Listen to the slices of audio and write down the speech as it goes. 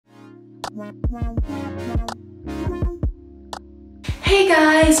Hey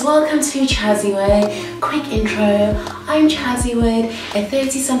guys, welcome to Chazzy Wood. Quick intro, I'm Chazzy Wood, a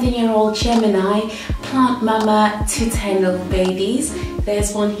 30-something-year-old Gemini, plant mama to 10 little babies.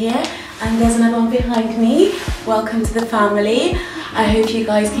 There's one here and there's another one behind me. Welcome to the family. I hope you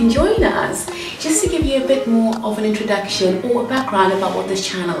guys can join us. Just to give you a bit more of an introduction or a background about what this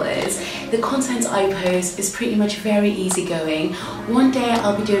channel is, the content I post is pretty much very easygoing. One day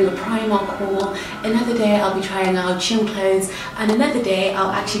I'll be doing a Primark haul, another day I'll be trying out gym clothes, and another day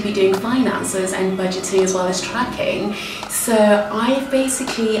I'll actually be doing finances and budgeting as well as tracking. So I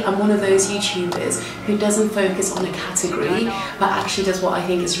basically am one of those YouTubers who doesn't focus on a category, but actually does what I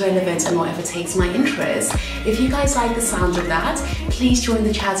think is relevant and whatever takes my interest. If you guys like the sound of that, please join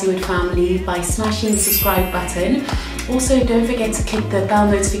the Chazzy Wood family by smashing the subscribe button. Also, don't forget to click the bell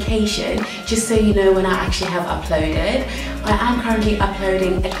notification just so you know when I actually have uploaded. I am currently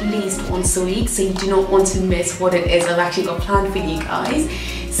uploading at least once a week, so you do not want to miss what it is I've actually got planned for you guys.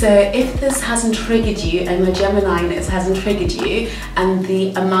 So if this hasn't triggered you and my Gemini-ness hasn't triggered you and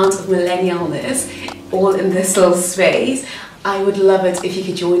the amount of millennialness all in this little space, I would love it if you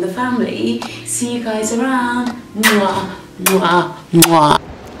could join the family. See you guys around. Mwah, mwah, mwah.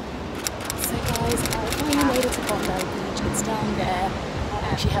 So guys, I finally made it to Bondi Beach. It's down there. I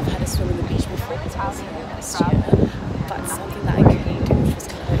actually have had a swim on the beach before because I was here last year. But something that I couldn't do, which was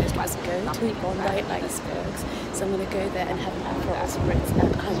closed, was go to Bondi icebergs. So I'm going to go there and have an Aperol Spritz,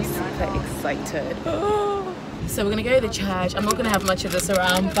 and I'm super excited. So we're going to go to the church. I'm not going to have much of this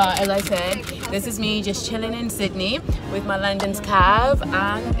around, but as I said, this is me just chilling in Sydney with my London's cab,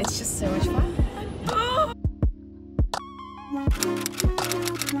 and it's just so much fun.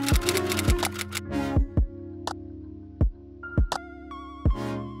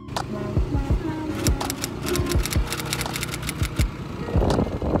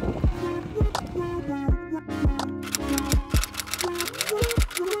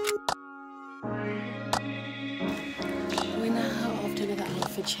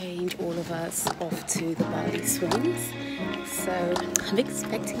 Change, all of us off to the Bali swings. So I'm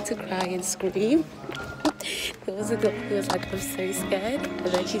expecting to cry and scream. There was a girl who was like, I'm so scared, and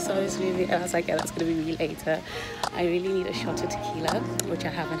then she saw this movie and I was like, yeah, that's gonna be me later. I really need a shot of tequila, which I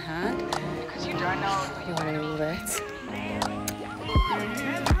haven't had. You want to roll it.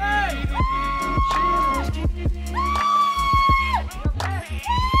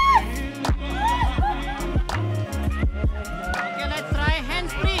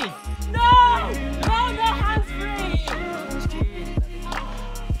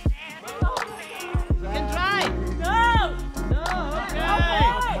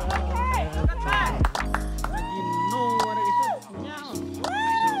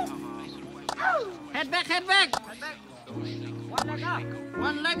 Head back.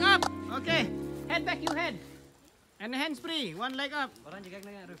 One leg up. Okay. Head back, you head. And hands free. One leg up.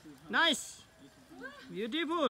 Nice. Beautiful.